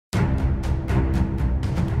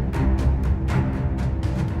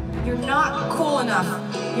not cool enough.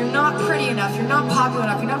 You're not pretty enough. You're not popular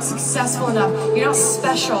enough. You're not successful enough. You're not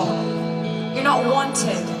special. You're not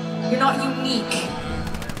wanted. You're not unique.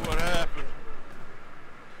 What happened?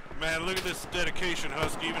 Man, look at this dedication,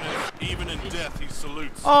 Husk. Even in death, he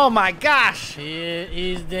salutes. Oh my gosh!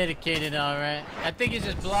 He's dedicated, all right. I think he's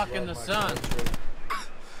just blocking the sun.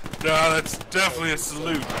 No, that's definitely a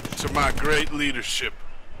salute to my great leadership.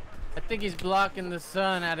 I think he's blocking the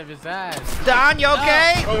sun out of his eyes. Don, you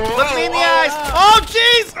okay? Oh, Look me in the eyes. oh. Oh,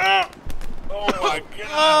 jeez! Oh my God!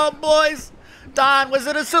 Oh, boys. Don, was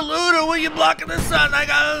it a salute or were you blocking the sun? I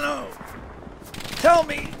gotta know. Tell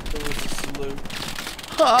me. It was a salute.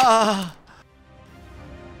 Ah.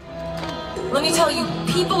 Let me tell you,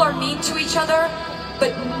 people are mean to each other,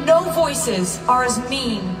 but no voices are as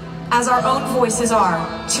mean as our own voices are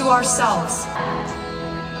to ourselves.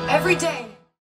 Every day.